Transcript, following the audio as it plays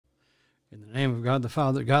In the name of God the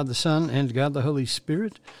Father, God the Son, and God the Holy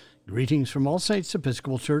Spirit, greetings from All Saints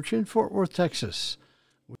Episcopal Church in Fort Worth, Texas.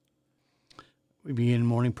 We begin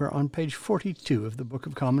morning prayer on page 42 of the Book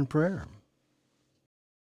of Common Prayer.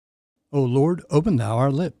 O Lord, open thou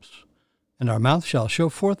our lips, and our mouth shall show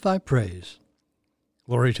forth thy praise.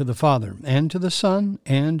 Glory to the Father, and to the Son,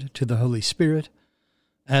 and to the Holy Spirit,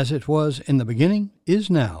 as it was in the beginning, is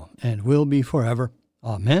now, and will be forever.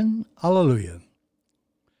 Amen. Alleluia.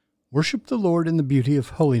 Worship the Lord in the beauty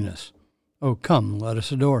of holiness. O come, let us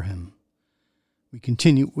adore him. We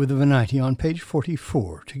continue with the Venite on page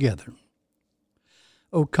 44 together.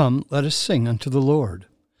 O come, let us sing unto the Lord.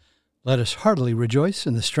 Let us heartily rejoice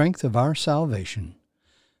in the strength of our salvation.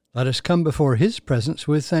 Let us come before his presence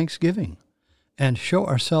with thanksgiving, and show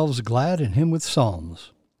ourselves glad in him with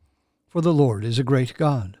psalms. For the Lord is a great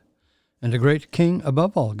God, and a great King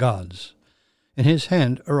above all gods. In his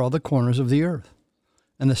hand are all the corners of the earth,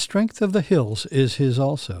 and the strength of the hills is his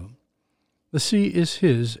also. The sea is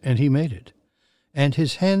his, and he made it, and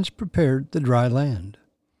his hands prepared the dry land.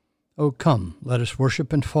 O come, let us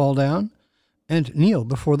worship and fall down, and kneel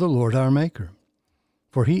before the Lord our Maker.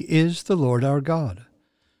 For he is the Lord our God,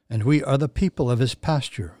 and we are the people of his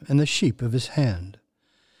pasture, and the sheep of his hand.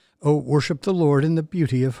 O worship the Lord in the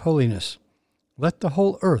beauty of holiness. Let the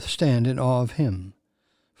whole earth stand in awe of him.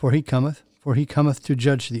 For he cometh to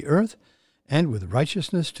judge the earth, and with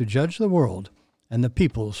righteousness to judge the world, and the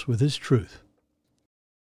peoples with his truth.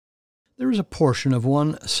 There is a portion of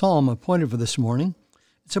one psalm appointed for this morning.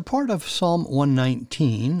 It's a part of Psalm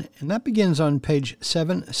 119, and that begins on page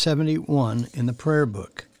 771 in the prayer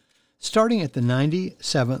book, starting at the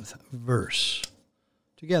 97th verse.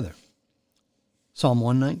 Together. Psalm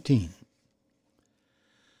 119.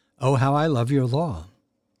 Oh, how I love your law!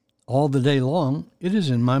 All the day long it is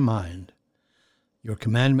in my mind. Your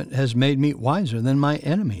commandment has made me wiser than my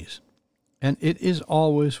enemies, and it is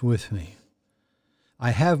always with me.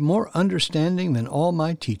 I have more understanding than all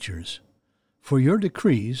my teachers, for your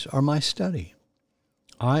decrees are my study.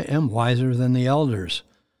 I am wiser than the elders,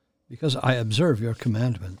 because I observe your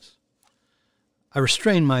commandments. I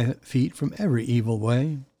restrain my feet from every evil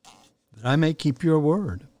way, that I may keep your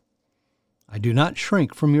word. I do not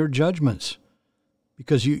shrink from your judgments,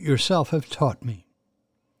 because you yourself have taught me.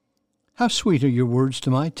 How sweet are your words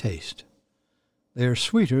to my taste! They are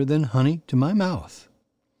sweeter than honey to my mouth.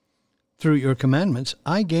 Through your commandments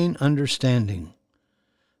I gain understanding.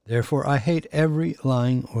 Therefore I hate every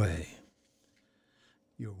lying way.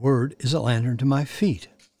 Your word is a lantern to my feet,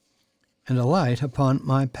 and a light upon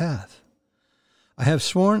my path. I have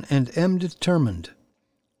sworn and am determined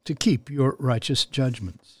to keep your righteous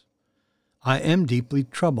judgments. I am deeply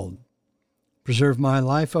troubled. Preserve my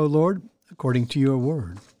life, O Lord, according to your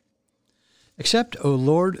word. Accept, O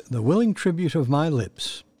Lord, the willing tribute of my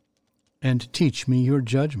lips, and teach me your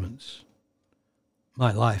judgments.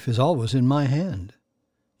 My life is always in my hand,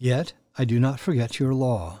 yet I do not forget your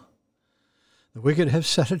law. The wicked have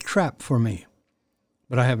set a trap for me,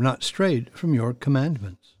 but I have not strayed from your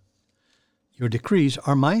commandments. Your decrees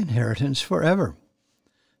are my inheritance forever.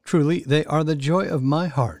 Truly, they are the joy of my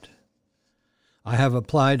heart. I have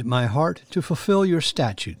applied my heart to fulfill your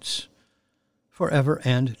statutes, forever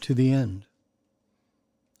and to the end.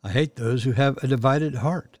 I hate those who have a divided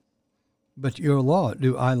heart, but your law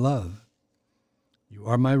do I love. You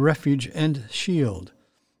are my refuge and shield.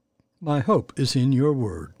 My hope is in your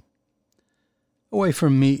word. Away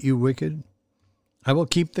from me, you wicked. I will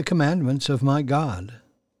keep the commandments of my God.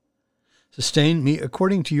 Sustain me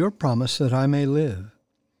according to your promise that I may live.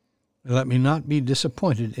 Let me not be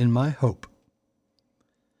disappointed in my hope.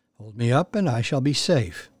 Hold me up, and I shall be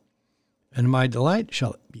safe, and my delight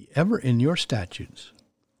shall be ever in your statutes.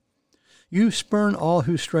 You spurn all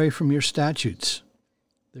who stray from your statutes.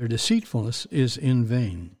 Their deceitfulness is in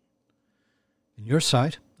vain. In your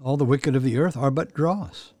sight, all the wicked of the earth are but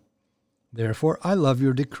dross. Therefore I love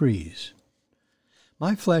your decrees.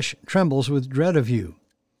 My flesh trembles with dread of you.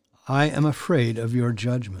 I am afraid of your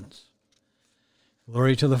judgments.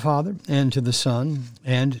 Glory to the Father, and to the Son,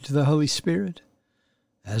 and to the Holy Spirit,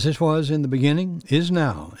 as it was in the beginning, is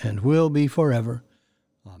now, and will be forever.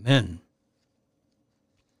 Amen.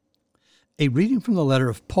 A reading from the letter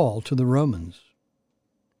of Paul to the Romans.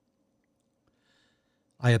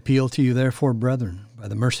 I appeal to you, therefore, brethren, by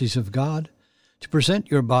the mercies of God, to present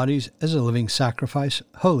your bodies as a living sacrifice,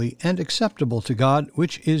 holy and acceptable to God,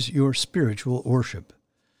 which is your spiritual worship.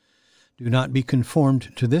 Do not be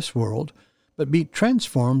conformed to this world, but be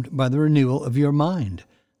transformed by the renewal of your mind,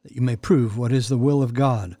 that you may prove what is the will of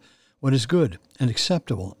God, what is good and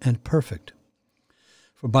acceptable and perfect.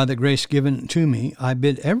 For by the grace given to me, I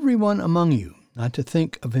bid every one among you, not to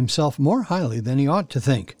think of himself more highly than he ought to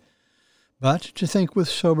think, but to think with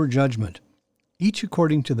sober judgment, each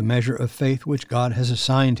according to the measure of faith which God has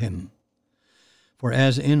assigned him. For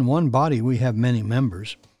as in one body we have many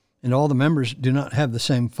members, and all the members do not have the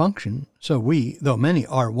same function, so we, though many,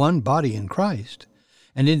 are one body in Christ,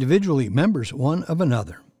 and individually members one of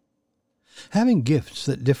another. Having gifts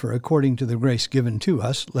that differ according to the grace given to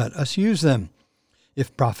us, let us use them.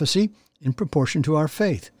 If prophecy, in proportion to our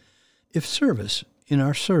faith. If service, in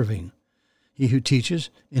our serving. He who teaches,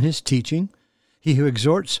 in his teaching. He who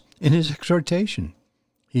exhorts, in his exhortation.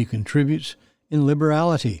 He who contributes, in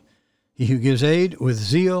liberality. He who gives aid, with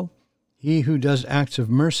zeal. He who does acts of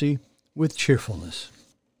mercy, with cheerfulness.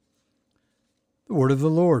 The word of the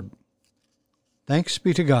Lord. Thanks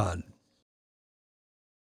be to God.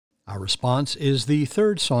 Our response is the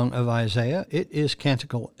third song of Isaiah. It is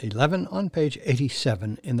Canticle 11 on page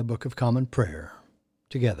 87 in the Book of Common Prayer.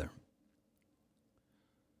 Together.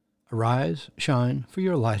 Arise, shine, for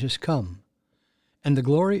your light is come, and the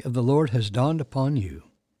glory of the Lord has dawned upon you.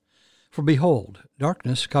 For behold,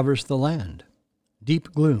 darkness covers the land,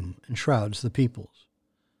 deep gloom enshrouds the peoples.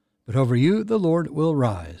 But over you the Lord will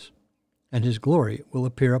rise, and his glory will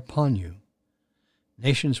appear upon you.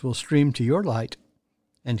 Nations will stream to your light,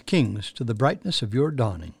 and kings to the brightness of your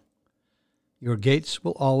dawning. Your gates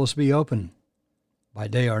will always be open. By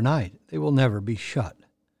day or night they will never be shut.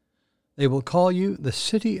 They will call you the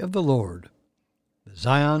city of the Lord, the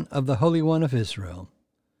Zion of the Holy One of Israel.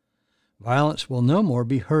 Violence will no more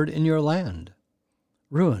be heard in your land,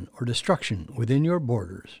 ruin or destruction within your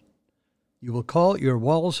borders. You will call your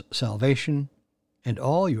walls salvation, and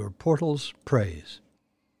all your portals praise.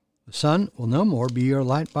 The sun will no more be your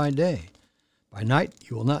light by day. By night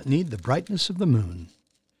you will not need the brightness of the moon.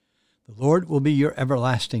 The Lord will be your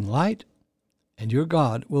everlasting light, and your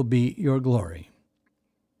God will be your glory.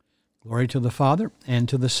 Glory to the Father, and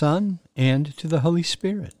to the Son, and to the Holy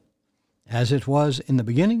Spirit, as it was in the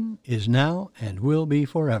beginning, is now, and will be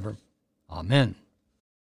forever. Amen.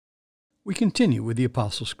 We continue with the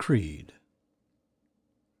Apostles' Creed.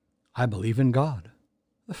 I believe in God,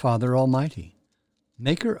 the Father Almighty,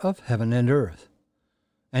 maker of heaven and earth,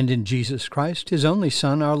 and in Jesus Christ, his only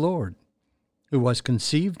Son, our Lord, who was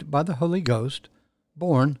conceived by the Holy Ghost,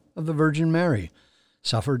 born of the Virgin Mary,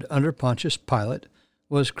 suffered under Pontius Pilate,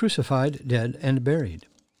 was crucified, dead, and buried.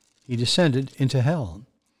 He descended into hell.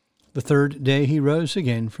 The third day he rose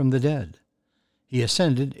again from the dead. He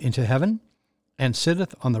ascended into heaven, and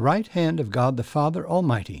sitteth on the right hand of God the Father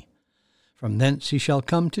Almighty. From thence he shall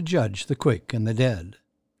come to judge the quick and the dead.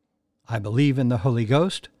 I believe in the Holy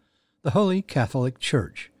Ghost, the Holy Catholic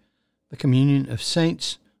Church, the communion of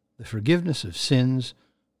saints, the forgiveness of sins,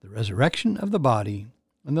 the resurrection of the body,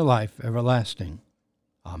 and the life everlasting.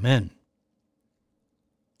 Amen.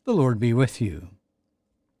 The Lord be with you.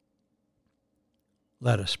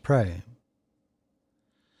 Let us pray.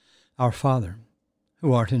 Our Father,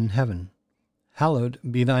 who art in heaven, hallowed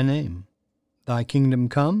be thy name. Thy kingdom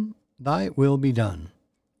come, thy will be done,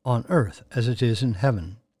 on earth as it is in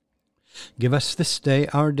heaven. Give us this day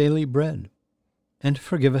our daily bread, and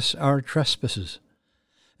forgive us our trespasses,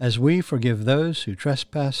 as we forgive those who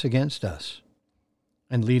trespass against us.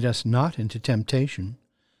 And lead us not into temptation,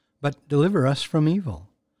 but deliver us from evil.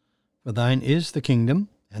 For thine is the kingdom,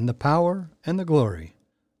 and the power, and the glory,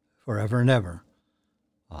 forever and ever.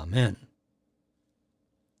 Amen.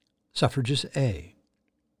 Suffrages A.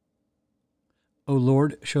 O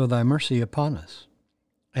Lord, show thy mercy upon us,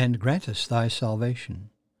 and grant us thy salvation.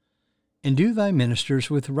 Endue thy ministers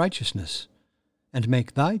with righteousness, and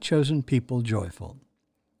make thy chosen people joyful.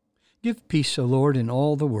 Give peace, O Lord, in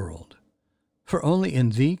all the world, for only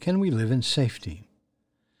in thee can we live in safety.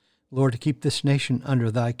 Lord, keep this nation under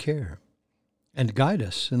thy care, and guide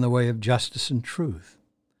us in the way of justice and truth.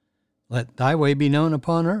 Let thy way be known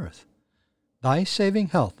upon earth, thy saving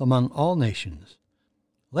health among all nations.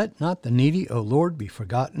 Let not the needy, O Lord, be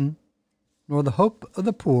forgotten, nor the hope of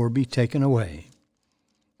the poor be taken away.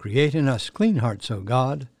 Create in us clean hearts, O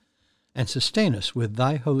God, and sustain us with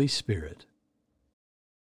thy Holy Spirit.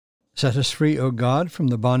 Set us free, O God, from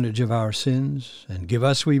the bondage of our sins, and give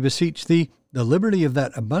us, we beseech thee, the liberty of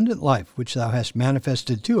that abundant life which thou hast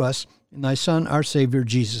manifested to us in thy Son, our Saviour,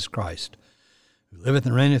 Jesus Christ, who liveth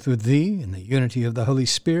and reigneth with thee in the unity of the Holy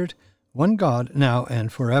Spirit, one God, now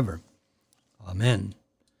and forever. Amen.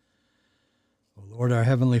 O Lord, our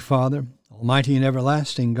heavenly Father, almighty and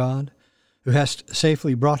everlasting God, who hast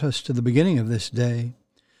safely brought us to the beginning of this day,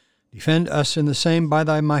 defend us in the same by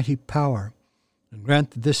thy mighty power, and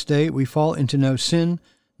grant that this day we fall into no sin,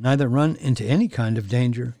 neither run into any kind of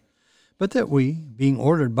danger, but that we, being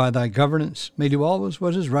ordered by thy governance, may do always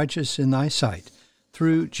what is righteous in thy sight,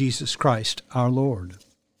 through Jesus Christ our Lord.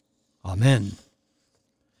 Amen.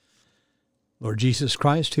 Lord Jesus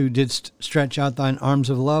Christ, who didst stretch out thine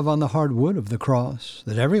arms of love on the hard wood of the cross,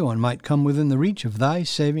 that everyone might come within the reach of thy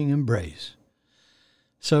saving embrace,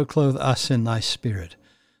 so clothe us in thy Spirit,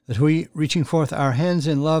 that we, reaching forth our hands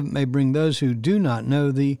in love, may bring those who do not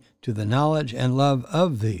know thee to the knowledge and love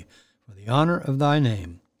of thee, for the honor of thy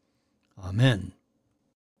name. Amen.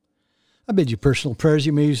 I bid you personal prayers.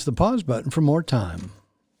 You may use the pause button for more time.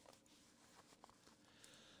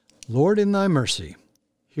 Lord, in thy mercy,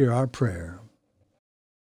 hear our prayer.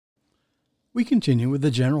 We continue with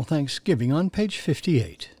the general thanksgiving on page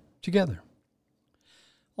 58, together.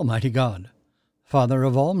 Almighty God, Father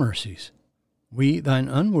of all mercies, we, thine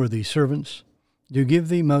unworthy servants, do give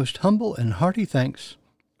thee most humble and hearty thanks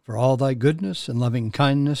for all thy goodness and loving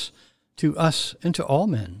kindness to us and to all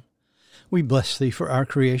men. We bless thee for our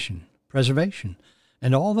creation, preservation,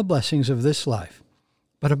 and all the blessings of this life,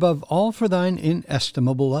 but above all for thine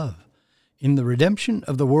inestimable love, in the redemption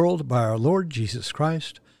of the world by our Lord Jesus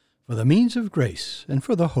Christ, for the means of grace and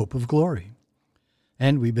for the hope of glory.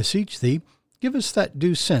 And we beseech thee, give us that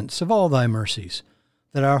due sense of all thy mercies,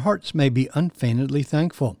 that our hearts may be unfeignedly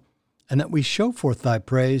thankful, and that we show forth thy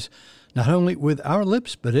praise, not only with our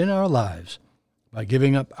lips but in our lives, by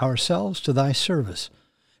giving up ourselves to thy service,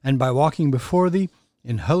 and by walking before thee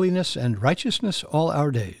in holiness and righteousness all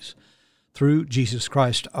our days, through Jesus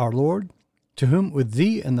Christ our Lord, to whom with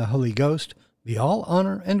thee and the Holy Ghost be all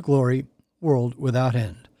honor and glory, world without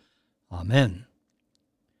end. Amen.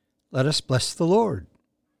 Let us bless the Lord.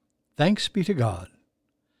 Thanks be to God.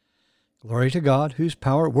 Glory to God, whose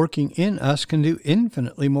power working in us can do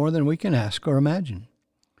infinitely more than we can ask or imagine.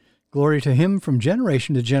 Glory to him from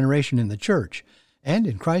generation to generation in the church and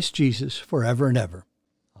in Christ Jesus forever and ever.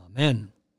 Amen.